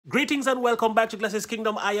Greetings and welcome back to Glasses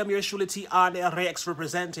Kingdom. I am your Shulity Rex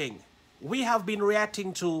representing. We have been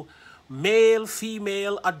reacting to male,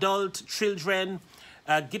 female, adult, children,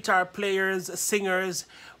 guitar players, singers,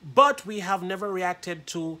 but we have never reacted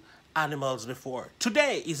to animals before.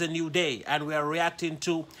 Today is a new day and we are reacting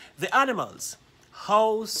to the animals.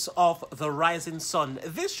 House of the Rising Sun.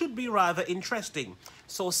 This should be rather interesting.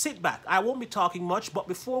 So sit back. I won't be talking much, but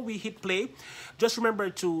before we hit play, just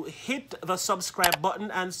remember to hit the subscribe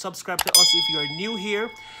button and subscribe to us if you're new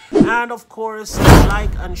here. And of course,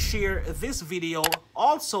 like and share this video.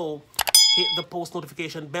 Also, hit the post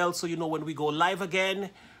notification bell so you know when we go live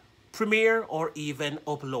again, premiere, or even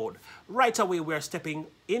upload. Right away, we're stepping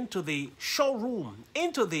into the showroom,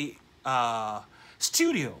 into the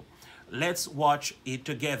studio. Let's watch it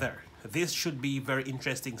together. This should be very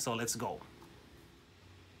interesting, so let's go.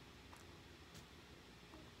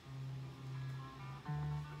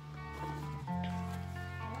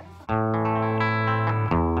 There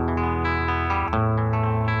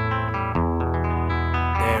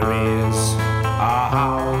is a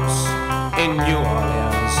house in New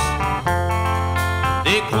Orleans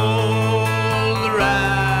they call the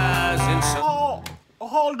Rising Sun. Oh,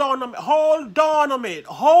 hold on a minute. Hold on a minute.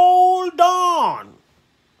 Hold on.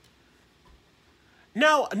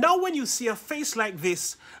 Now when you see a face like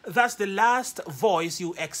this, that's the last voice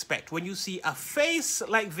you expect. When you see a face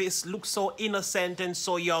like this, look so innocent and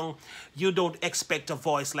so young, you don't expect a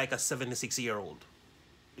voice like a 76-year-old.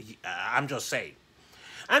 I'm just saying.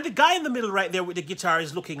 And the guy in the middle right there with the guitar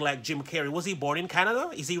is looking like Jim Carrey. Was he born in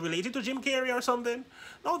Canada? Is he related to Jim Carrey or something?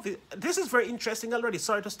 No, this is very interesting already.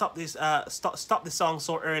 Sorry to stop this, stop the song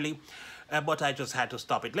so early, but I just had to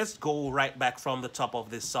stop it. Let's go right back from the top of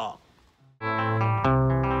this song. There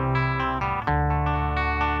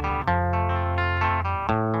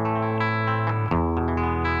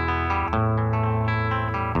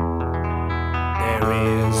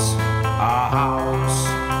is a house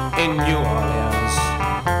in New Orleans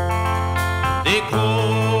they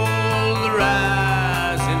call the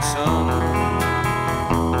Rising Sun,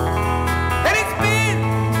 and it's been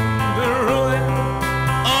the ruin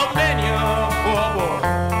of many a poor boy.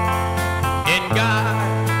 And God,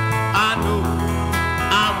 I know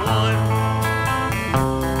I'm one.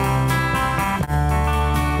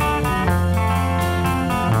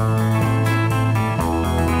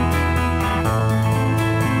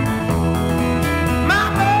 My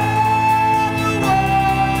mother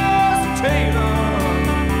was a tailor.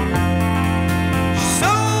 She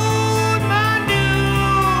sewed my new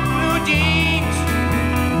blue jeans.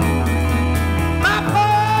 My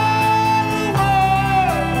father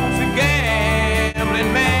was a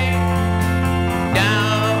gambling man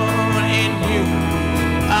down in New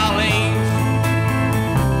Orleans.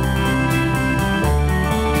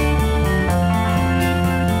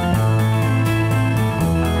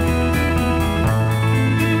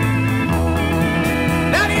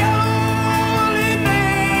 Now the only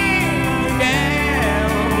thing a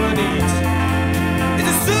gambler needs is a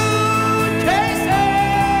suitcase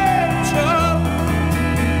and trouble.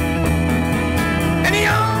 And the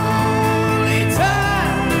only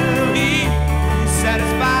time he's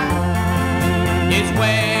satisfied is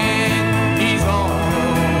when he's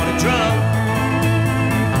on a drum.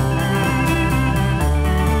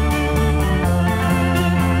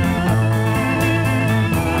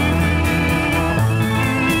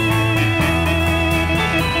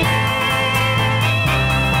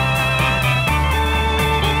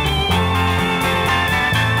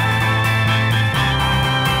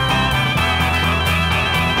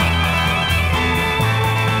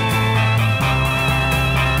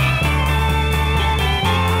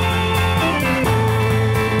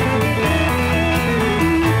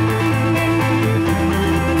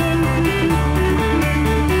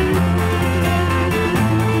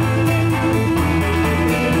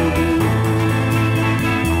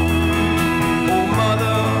 Oh,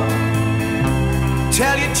 mother,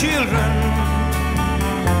 tell your children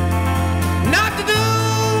not to do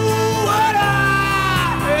what I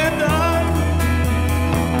have done.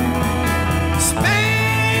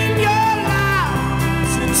 Spend your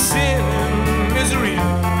lives in sin and misery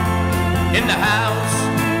in the house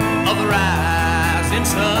of the rising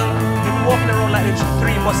sun. You're walking around like it's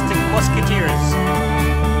three musketeers.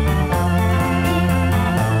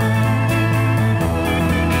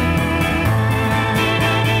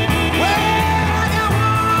 Well, I got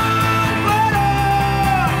one foot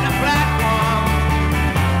on the platform,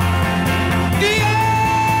 the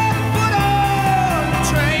other foot on the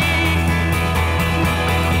train.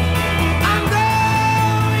 I'm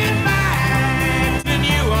going back to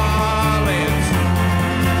New Orleans,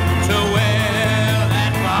 to where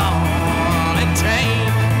that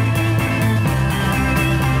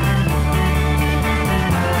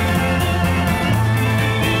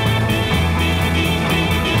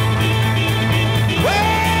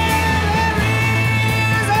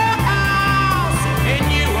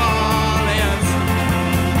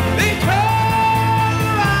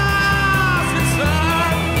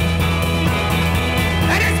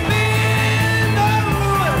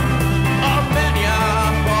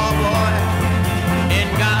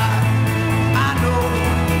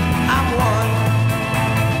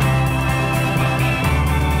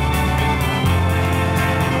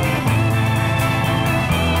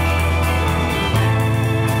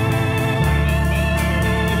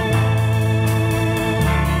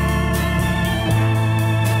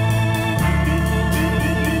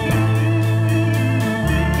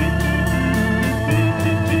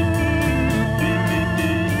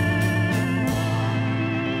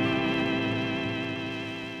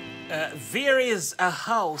There is a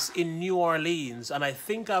house in New Orleans, and I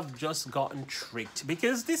think I've just gotten tricked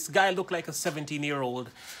because this guy looked like a 17-year-old.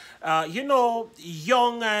 You know,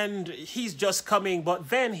 young, and he's just coming, but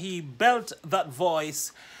then he built that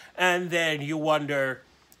voice, and then you wonder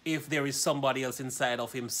if there is somebody else inside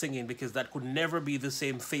of him singing, because that could never be the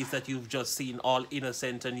same face that you've just seen, all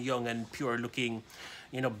innocent and young and pure looking,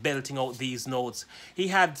 you know, belting out these notes. He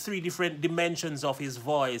had 3 different dimensions of his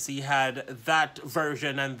voice. He had that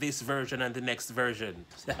version and this version and the next version.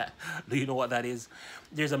 Do you know what that is?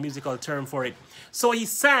 There's a musical term for it. So he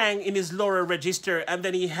sang in his lower register, and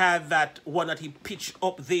then he had that one that he pitched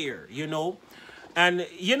up there, you know. And,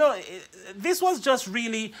 you know, this was just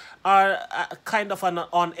really a kind of an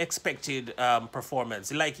unexpected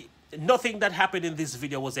performance. Like, nothing that happened in this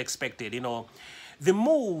video was expected, you know. The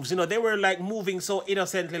moves, you know, they were like moving so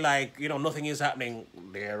innocently, like, you know, nothing is happening.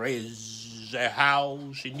 There is a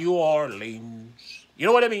house in New Orleans. You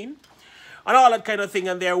know what I mean? And all that kind of thing,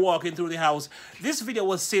 and they're walking through the house. This video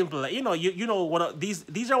was simple. You know, you know, one of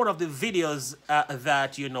these are one of the videos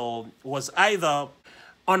that, you know, was either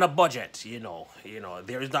on a budget, you know,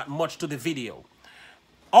 there is not much to the video,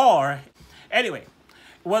 or anyway,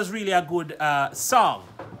 it was really a good song,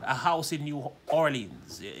 A House in New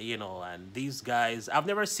Orleans, you know. And these guys, I've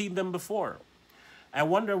never seen them before. I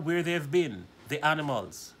wonder where they've been, the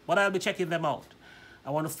Animals, but I'll be checking them out.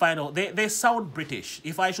 I want to find out. They sound British.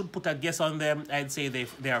 If I should put a guess on them, I'd say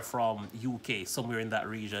they are from UK, somewhere in that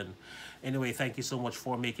region. Anyway, thank you so much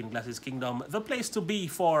for making Glasses Kingdom the place to be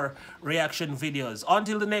for reaction videos.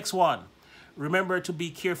 Until the next one, remember to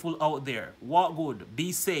be careful out there. Walk good.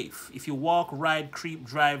 Be safe. If you walk, ride, creep,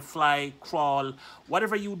 drive, fly, crawl,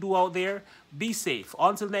 whatever you do out there, be safe.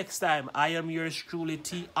 Until next time, I am yours truly,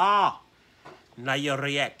 TR. Naya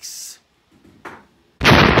Reacts.